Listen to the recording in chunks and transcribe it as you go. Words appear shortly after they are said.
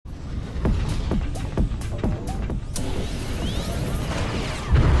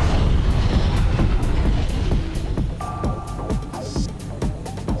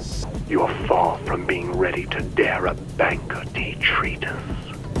far from being ready to dare a banker, Detritus.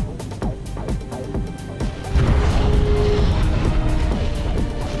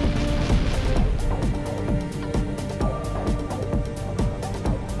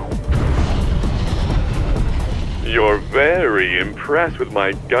 You're very impressed with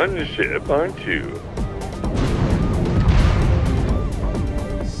my gunship, aren't you?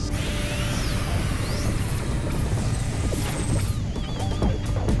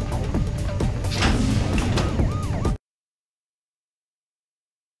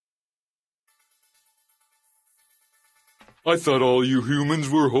 I thought all you humans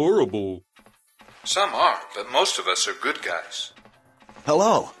were horrible. Some are, but most of us are good guys.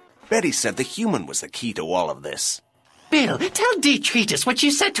 Hello. Betty said the human was the key to all of this. Bill, tell Detritus what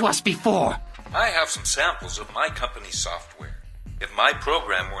you said to us before. I have some samples of my company's software. If my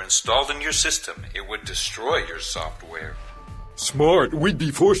program were installed in your system, it would destroy your software. Smart. We'd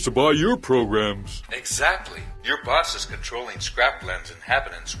be forced to buy your programs. Exactly. Your boss is controlling Scrapland's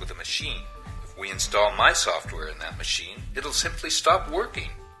inhabitants with a machine. If we install my software in that machine, it'll simply stop working.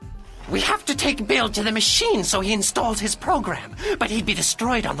 We have to take Bill to the machine so he installs his program, but he'd be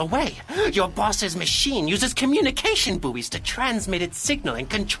destroyed on the way. Your boss's machine uses communication buoys to transmit its signal and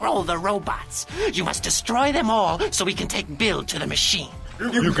control the robots. You must destroy them all so we can take Bill to the machine.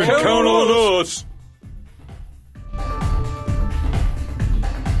 You can count on us!